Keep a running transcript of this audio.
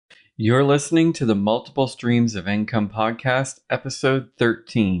You're listening to the Multiple Streams of Income podcast, episode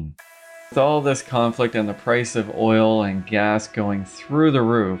 13. With all this conflict and the price of oil and gas going through the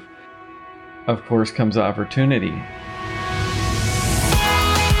roof, of course comes opportunity.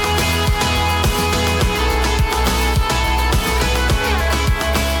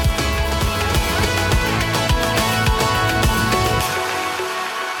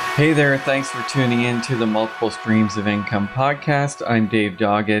 Hey there, thanks for tuning in to the Multiple Streams of Income podcast. I'm Dave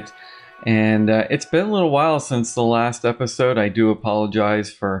Doggett, and it's been a little while since the last episode. I do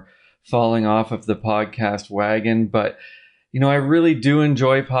apologize for falling off of the podcast wagon, but I really do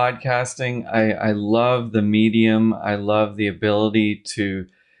enjoy podcasting. I love the medium. I love the ability to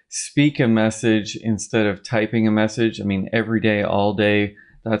speak a message instead of typing a message. I mean, every day, all day,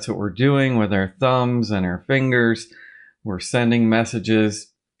 that's what we're doing with our thumbs and our fingers. We're sending messages.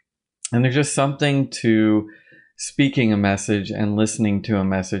 And there's just something to speaking a message and listening to a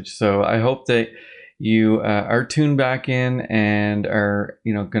message. So I hope that you are tuned back in and are,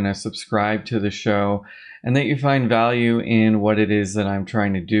 going to subscribe to the show and that you find value in what it is that I'm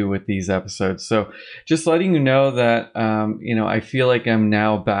trying to do with these episodes. So just letting you know that, I feel like I'm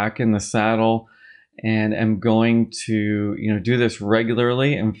now back in the saddle and am going to, do this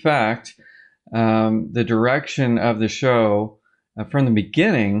regularly. In fact, the direction of the show from the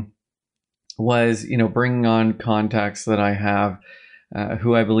beginning was, bringing on contacts that I have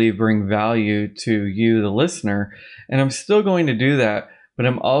who I believe bring value to you, the listener. And I'm still going to do that, but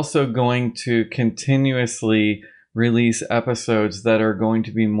I'm also going to continuously release episodes that are going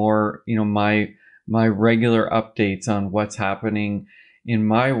to be more, my regular updates on what's happening in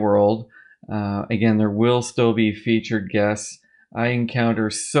my world. Again, there will still be featured guests. I encounter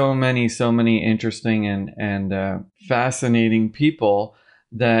so many interesting and fascinating people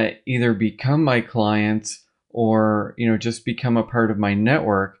that either become my clients or, just become a part of my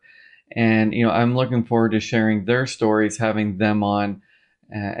network. And, I'm looking forward to sharing their stories, having them on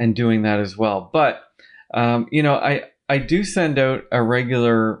and doing that as well. But, I do send out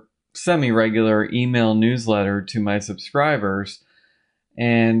a semi-regular email newsletter to my subscribers.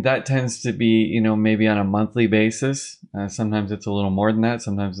 And that tends to be, maybe on a monthly basis. Sometimes it's a little more than that,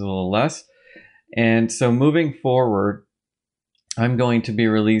 sometimes a little less. And so moving forward, I'm going to be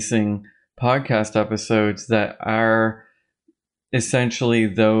releasing podcast episodes that are essentially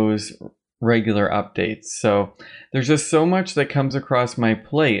those regular updates. So there's just so much that comes across my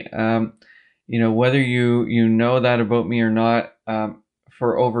plate. Whether you know that about me or not,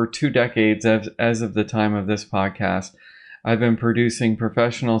 for over 2 decades, as of the time of this podcast, I've been producing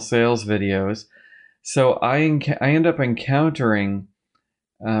professional sales videos. So I end up encountering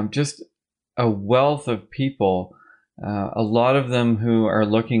just a wealth of people. A lot of them who are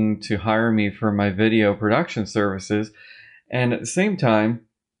looking to hire me for my video production services. And at the same time,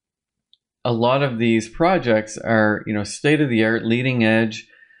 a lot of these projects are, state-of-the-art, leading edge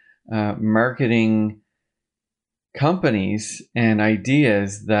marketing companies and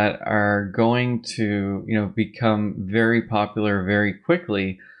ideas that are going to, become very popular very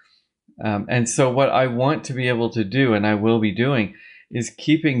quickly. And so what I want to be able to do, and I will be doing, is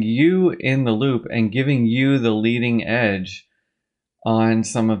keeping you in the loop and giving you the leading edge on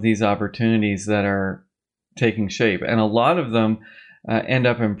some of these opportunities that are taking shape. And a lot of them end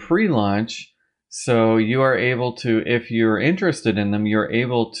up in pre-launch. So you are able to, if you're interested in them, you're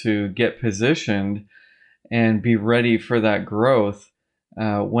able to get positioned and be ready for that growth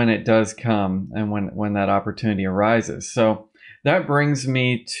when it does come and when that opportunity arises. So that brings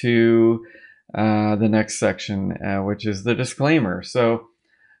me to the next section, which is the disclaimer. So,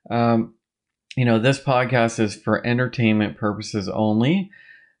 this podcast is for entertainment purposes only.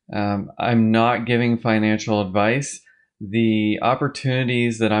 I'm not giving financial advice. The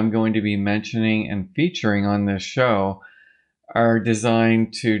opportunities that I'm going to be mentioning and featuring on this show are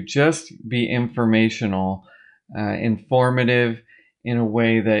designed to just be informational, informative, in a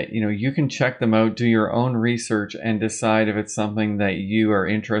way that, you can check them out, do your own research, and decide if it's something that you are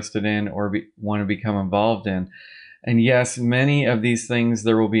interested in or want to become involved in. And yes, many of these things,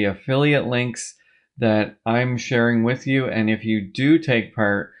 there will be affiliate links that I'm sharing with you. And if you do take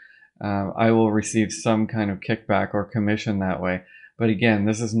part, I will receive some kind of kickback or commission that way. But again,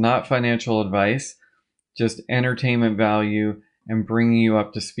 this is not financial advice, just entertainment value and bringing you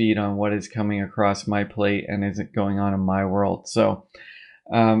up to speed on what is coming across my plate and is going on in my world. So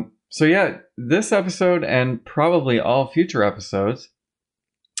yeah, this episode and probably all future episodes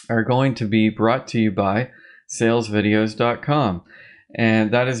are going to be brought to you by salesvideos.com.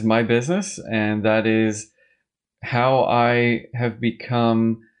 And that is my business, and that is how I have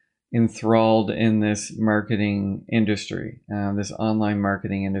become enthralled in this marketing industry, this online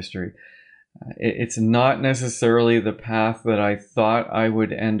marketing industry. It's not necessarily the path that I thought I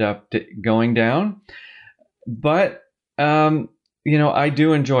would end up going down, but I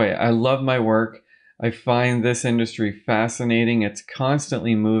do enjoy it. I love my work. I find this industry fascinating. It's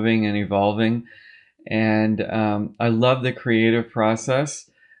constantly moving and evolving, and I love the creative process.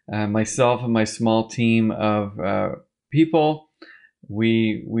 Myself and my small team of people,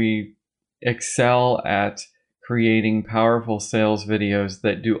 we excel at creating powerful sales videos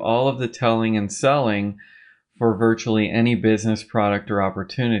that do all of the telling and selling for virtually any business, product, or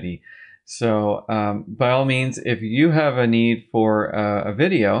opportunity. So by all means, if you have a need for a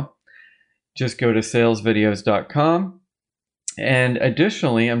video, just go to salesvideos.com. And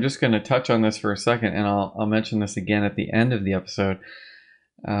additionally, I'm just going to touch on this for a second, and I'll mention this again at the end of the episode.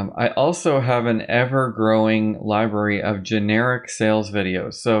 I also have an ever-growing library of generic sales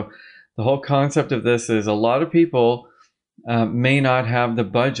videos. So the whole concept of this is a lot of people may not have the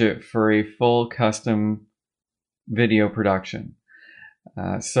budget for a full custom video production.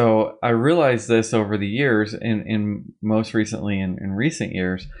 So I realized this over the years, in most recently in recent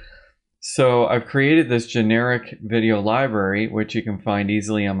years. So I've created this generic video library, which you can find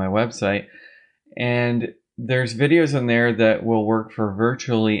easily on my website. And there's videos in there that will work for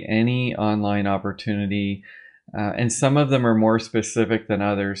virtually any online opportunity. And some of them are more specific than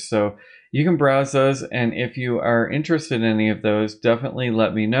others. So you can browse those. And if you are interested in any of those, definitely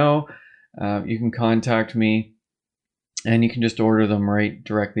let me know. You can contact me, and you can just order them right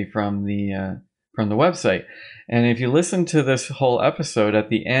directly from the website. And if you listen to this whole episode, at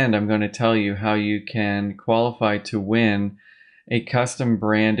the end, I'm going to tell you how you can qualify to win a custom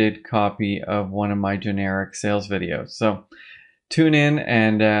branded copy of one of my generic sales videos. So tune in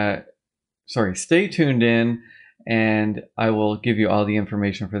and stay tuned in, and I will give you all the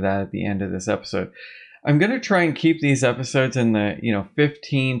information for that at the end of this episode. I'm going to try and keep these episodes in the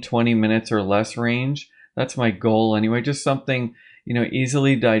 15, 20 minutes or less range. That's my goal anyway. Just something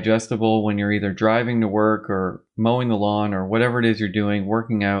easily digestible when you're either driving to work or mowing the lawn or whatever it is you're doing,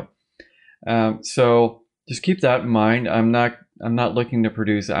 working out. So just keep that in mind. I'm not looking to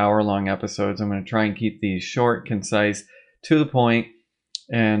produce hour-long episodes. I'm going to try and keep these short, concise, to the point.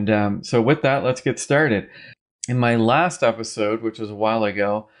 And so with that, let's get started. In my last episode, which was a while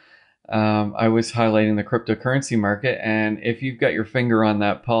ago, I was highlighting the cryptocurrency market. And if you've got your finger on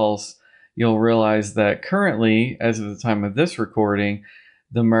that pulse, you'll realize that currently, as of the time of this recording,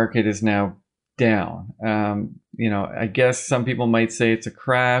 the market is now down. I guess some people might say it's a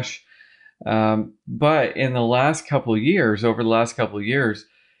crash. But in the last couple of years,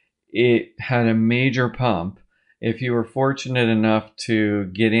 it had a major pump. If you were fortunate enough to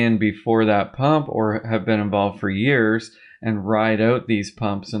get in before that pump or have been involved for years and ride out these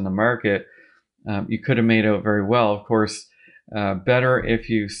pumps in the market, you could have made out very well. Of course, better if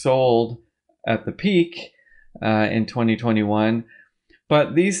you sold at the peak in 2021.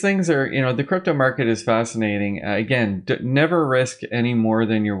 But these things are, the crypto market is fascinating. Again, never risk any more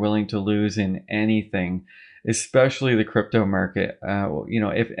than you're willing to lose in anything, especially the crypto market.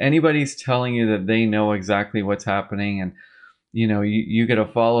 If anybody's telling you that they know exactly what's happening, and you got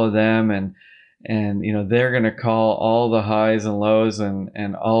to follow them, and they're going to call all the highs and lows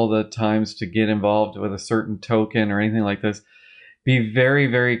and all the times to get involved with a certain token or anything like this, be very,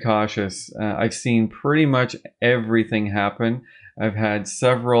 very cautious. I've seen pretty much everything happen. I've had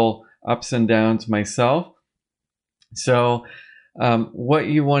several ups and downs myself. So what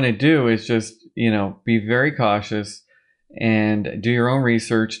you want to do is just, be very cautious and do your own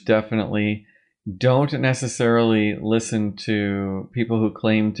research. Definitely don't necessarily listen to people who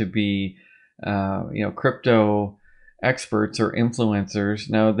claim to be, crypto experts or influencers.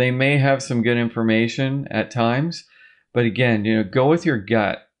 Now, they may have some good information at times, but again, go with your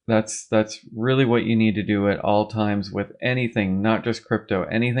gut. That's really what you need to do at all times with anything, not just crypto,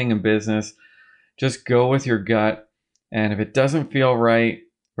 anything in business. Just go with your gut. And if it doesn't feel right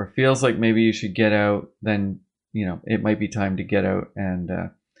or feels like maybe you should get out, then, it might be time to get out and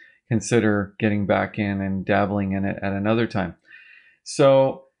consider getting back in and dabbling in it at another time.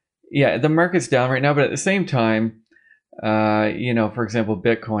 So, yeah, the market's down right now, but at the same time, for example,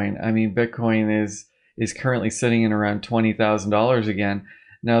 Bitcoin. I mean, Bitcoin is currently sitting in around $20,000 again.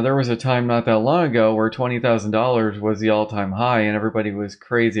 Now, there was a time not that long ago where $20,000 was the all-time high, and everybody was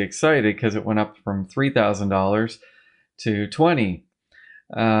crazy excited because it went up from $3,000 to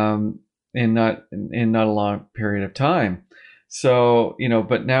 $20,000 in not a long period of time. So,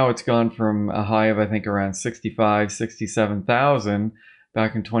 but now it's gone from a high of, I think, around 65, 67,000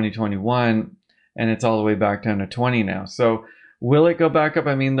 back in 2021, and it's all the way back down to 20 now. So Will it go back up?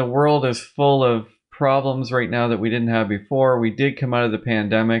 I mean, the world is full of problems right now that we didn't have before. We did come out of the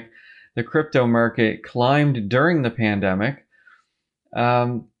pandemic. The crypto market climbed during the pandemic.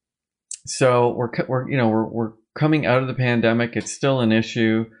 So we're coming out of the pandemic. It's still an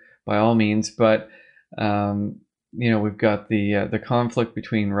issue by all means, but we've got the conflict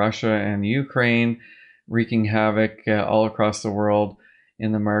between Russia and Ukraine wreaking havoc all across the world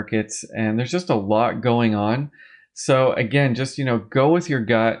in the markets, and there's just a lot going on. So again, just go with your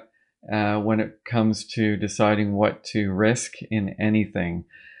gut when it comes to deciding what to risk in anything,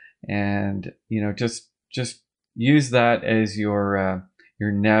 and just use that as your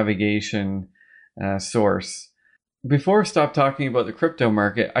navigation source. Before I stop talking about the crypto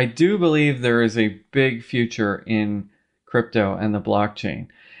market, I do believe there is a big future in crypto and the blockchain.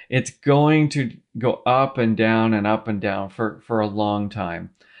 It's going to go up and down and up and down for a long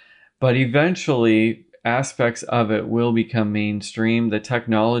time. But eventually, aspects of it will become mainstream. The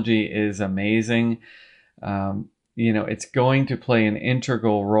technology is amazing. It's going to play an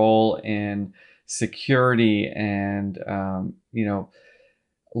integral role in security and,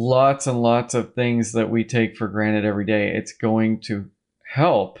 lots and lots of things that we take for granted every day. It's going to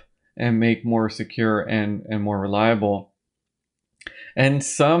help and make more secure and more reliable. And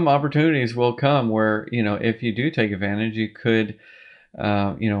some opportunities will come where, if you do take advantage, you could,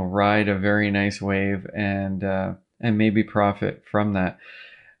 ride a very nice wave and maybe profit from that.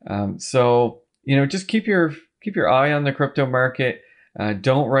 So just keep your eye on the crypto market.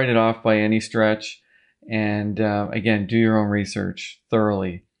 Don't write it off by any stretch. And again, do your own research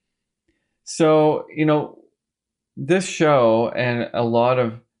thoroughly. So, this show and a lot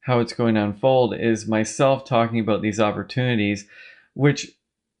of how it's going to unfold is myself talking about these opportunities, which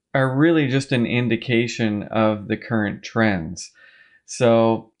are really just an indication of the current trends.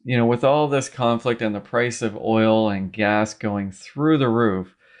 So, with all this conflict and the price of oil and gas going through the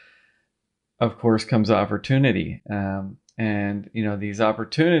roof, of course, comes opportunity. And these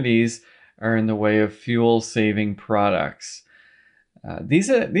opportunities are in the way of fuel-saving products. These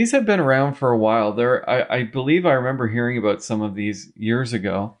have been around for a while. I believe I remember hearing about some of these years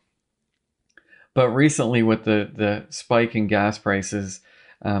ago, but recently with the spike in gas prices,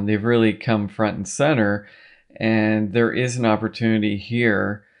 they've really come front and center, and there is an opportunity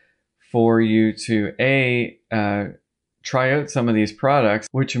here for you to try out some of these products,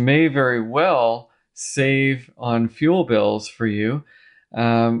 which may very well save on fuel bills for you.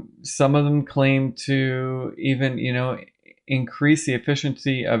 Some of them claim to even, increase the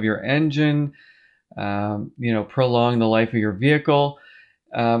efficiency of your engine, prolong the life of your vehicle.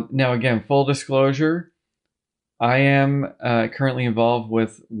 Now, again, full disclosure, I am currently involved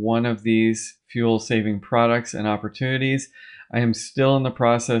with one of these fuel-saving products and opportunities. I am still in the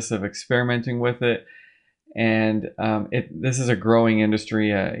process of experimenting with it, and this is a growing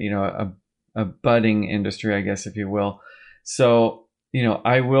industry, a budding industry, I guess, if you will. So,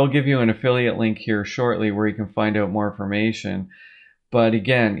 I will give you an affiliate link here shortly where you can find out more information. But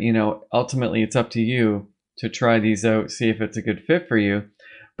again, ultimately it's up to you to try these out, see if it's a good fit for you.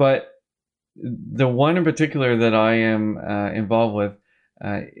 But the one in particular that I am involved with,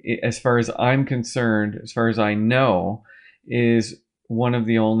 as far as I'm concerned, as far as I know, is one of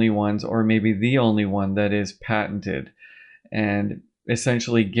the only ones, or maybe the only one, that is patented and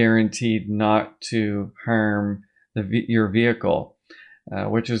essentially guaranteed not to harm your vehicle,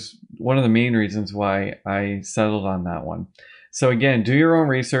 which is one of the main reasons why I settled on that one. So again, do your own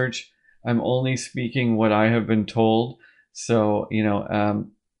research. I'm only speaking what I have been told. So,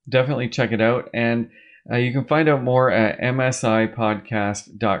 definitely check it out. And you can find out more at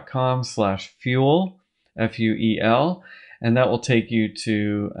msipodcast.com/fuel, FUEL. And that will take you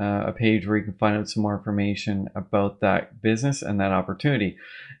to a page where you can find out some more information about that business and that opportunity.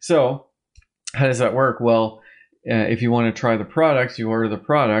 So how does that work? Well, if you want to try the products, you order the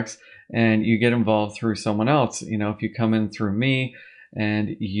products and you get involved through someone else. If you come in through me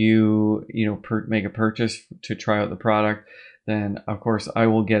and you make a purchase to try out the product, then of course I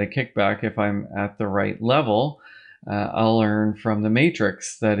will get a kickback if I'm at the right level. I'll earn from the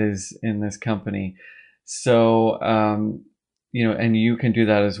matrix that is in this company. So, and you can do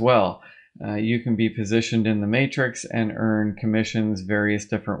that as well. You can be positioned in the matrix and earn commissions various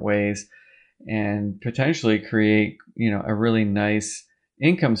different ways and potentially create, a really nice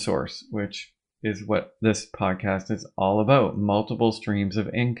income source, which is what this podcast is all about, multiple streams of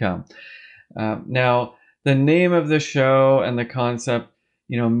income. Now, the name of the show and the concept,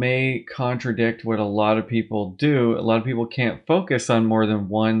 may contradict what a lot of people do. A lot of people can't focus on more than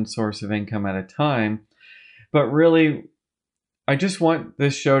one source of income at a time. But really, I just want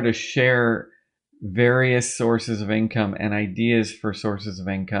this show to share various sources of income and ideas for sources of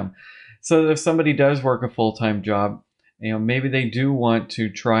income. So that if somebody does work a full-time job, maybe they do want to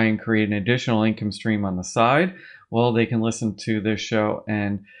try and create an additional income stream on the side, well, they can listen to this show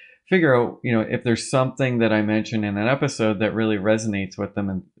and figure out, if there's something that I mentioned in an episode that really resonates with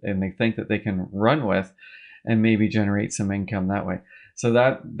them and they think that they can run with and maybe generate some income that way.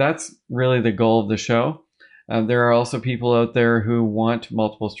 So that's really the goal of the show. There are also people out there who want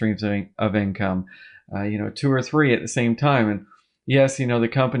multiple streams of income, 2 or 3 at the same time. And yes, the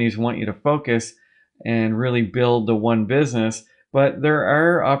companies want you to focus and really build the one business, but there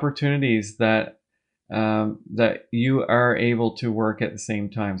are opportunities that you are able to work at the same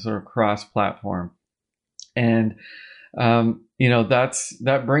time, sort of cross-platform. And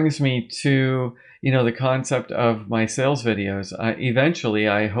that brings me to the concept of my sales videos. Eventually,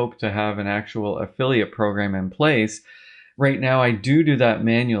 I hope to have an actual affiliate program in place. Right now, I do that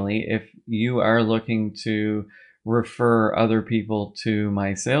manually. If you are looking to refer other people to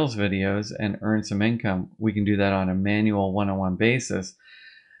my sales videos and earn some income, we can do that on a manual one-on-one basis.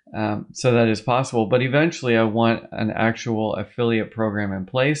 So that is possible. But eventually, I want an actual affiliate program in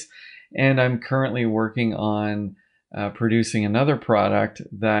place. And I'm currently working on producing another product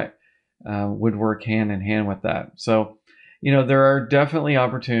that would work hand in hand with that. So, there are definitely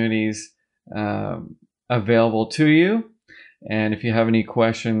opportunities available to you. And if you have any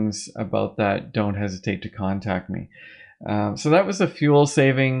questions about that, don't hesitate to contact me. So that was a fuel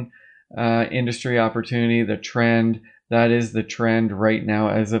saving industry opportunity, the trend. That is the trend right now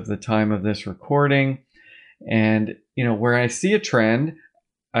as of the time of this recording. And, where I see a trend,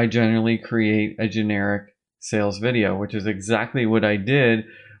 I generally create a generic sales video, which is exactly what I did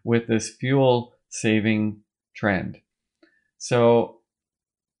with this fuel saving trend. So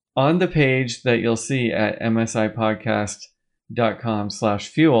on the page that you'll see at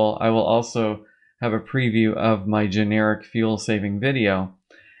msipodcast.com/fuel, I will also have a preview of my generic fuel saving video.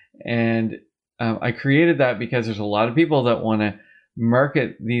 And I created that because there's a lot of people that want to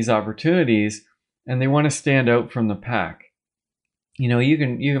market these opportunities and they want to stand out from the pack. You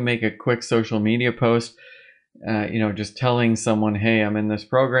can make a quick social media post, just telling someone, hey, I'm in this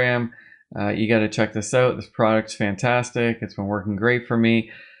program. You got to check this out. This product's fantastic. It's been working great for me.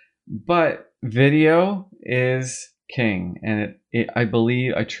 But video is king. And I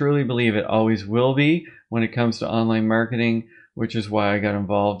truly believe it always will be when it comes to online marketing, which is why I got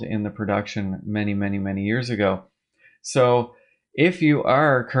involved in the production many, many, many years ago. So if you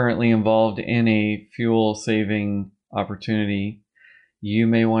are currently involved in a fuel saving opportunity, you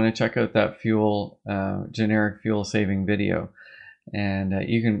may want to check out that generic fuel saving video. And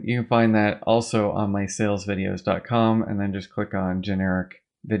you can find that also on my salesvideos.com, and then just click on generic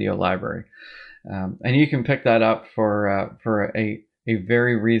video library. And you can pick that up for a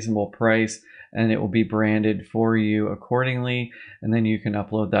very reasonable price, and it will be branded for you accordingly. And then you can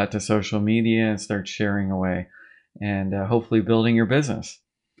upload that to social media and start sharing away and hopefully building your business.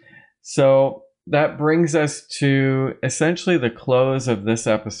 So that brings us to essentially the close of this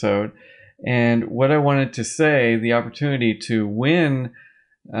episode. And what I wanted to say, the opportunity to win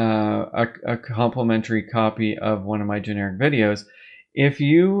a complimentary copy of one of my generic videos, if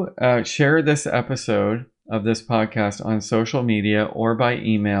you share this episode of this podcast on social media or by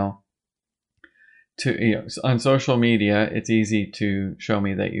email, on social media, it's easy to show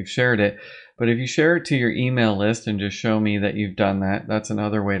me that you've shared it. But if you share it to your email list and just show me that you've done that, that's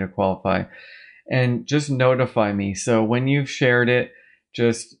another way to qualify. And just notify me. So when you've shared it,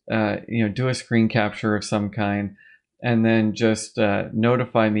 just do a screen capture of some kind, and then just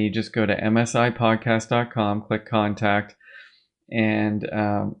notify me. Just go to msipodcast.com, click contact, and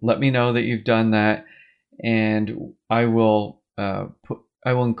let me know that you've done that. And I will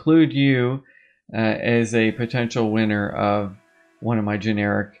include you as a potential winner of one of my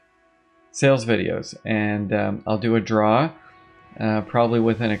generic sales videos. And I'll do a draw probably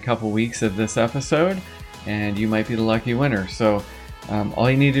within a couple weeks of this episode, and you might be the lucky winner. So all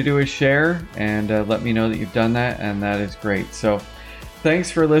you need to do is share and let me know that you've done that, and that is great. So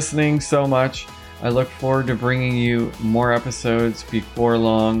thanks for listening so much. I look forward to bringing you more episodes before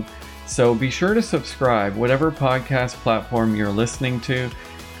long. So be sure to subscribe. Whatever podcast platform you're listening to,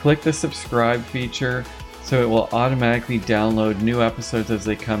 click the subscribe feature so it will automatically download new episodes as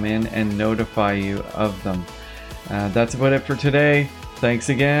they come in and notify you of them. That's about it for today. Thanks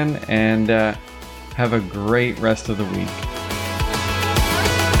again, and have a great rest of the week.